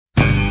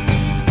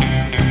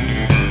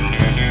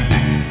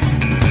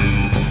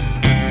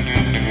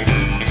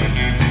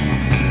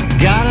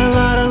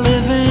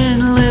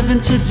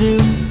to do.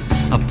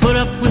 I put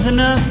up with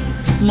enough,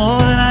 more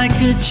than I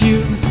could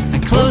chew. I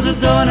closed the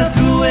door and I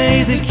threw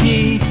away the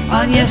key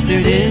on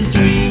yesterday's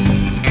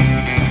dreams.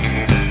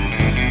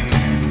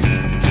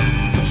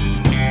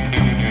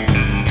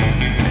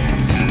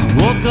 I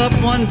woke up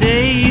one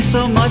day,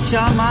 so much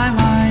on my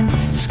mind,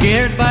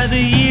 scared by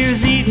the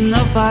years, eaten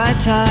up by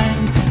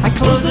time. I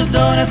closed the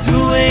door and I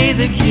threw away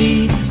the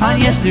key on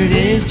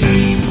yesterday's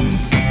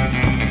dreams.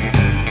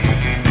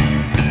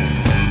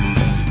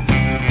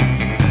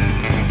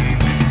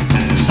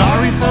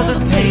 Sorry for the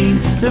pain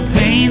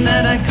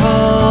that I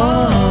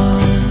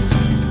caused.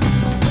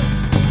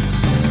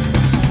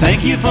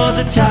 Thank you for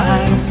the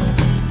time.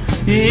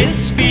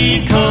 It's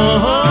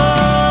because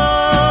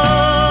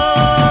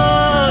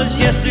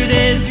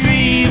yesterday's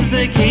dreams,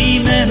 they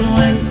came and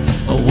went,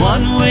 a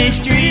one-way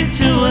street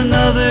to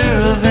another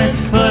event.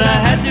 But I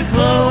had to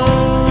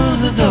close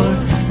the door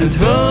and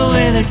throw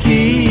away the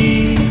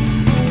key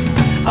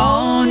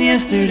on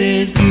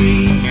yesterday's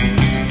dreams.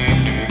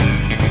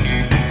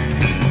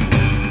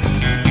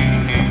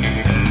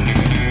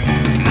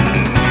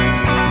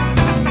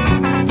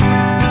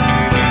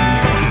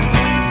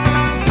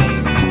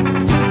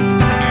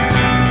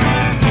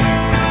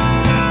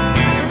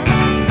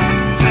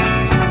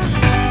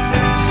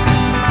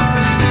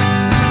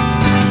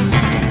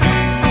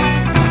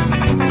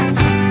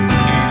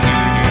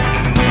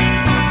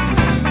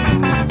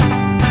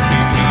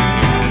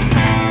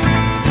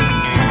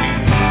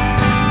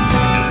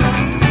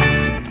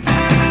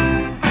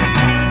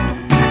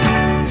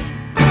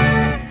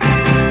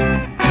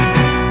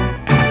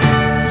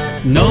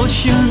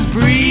 Notions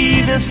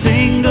breathe a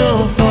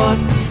single thought,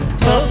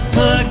 up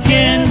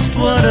against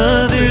what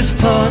others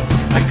taught.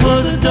 I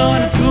closed the door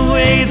and I threw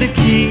away the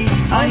key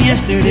on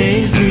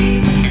yesterday's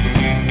dreams.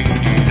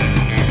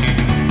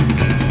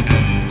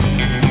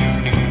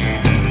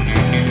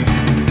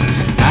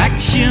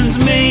 Actions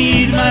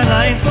made my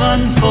life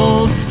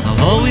unfold.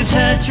 I've always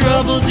had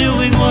trouble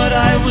doing what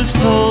I was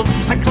told.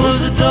 I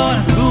closed the door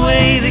and I threw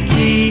away the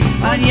key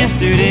on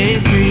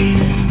yesterday's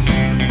dreams.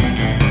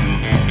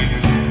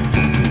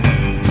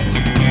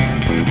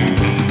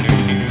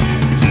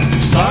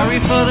 Sorry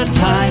for the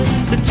time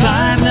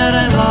that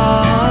I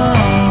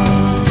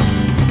lost.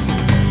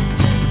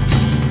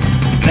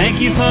 Thank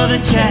you for the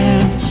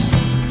chance.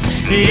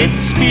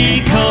 It's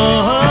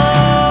because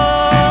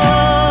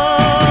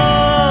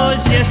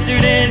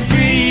yesterday's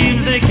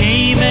dreams, they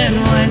came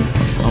and went,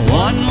 a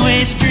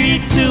one-way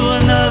street to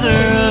another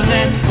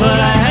event. But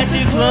I had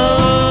to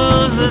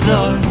close the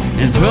door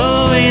and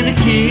throw away the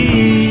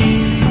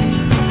key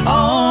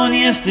on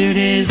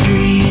yesterday's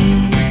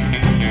dreams.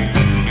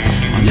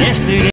 On yesterday's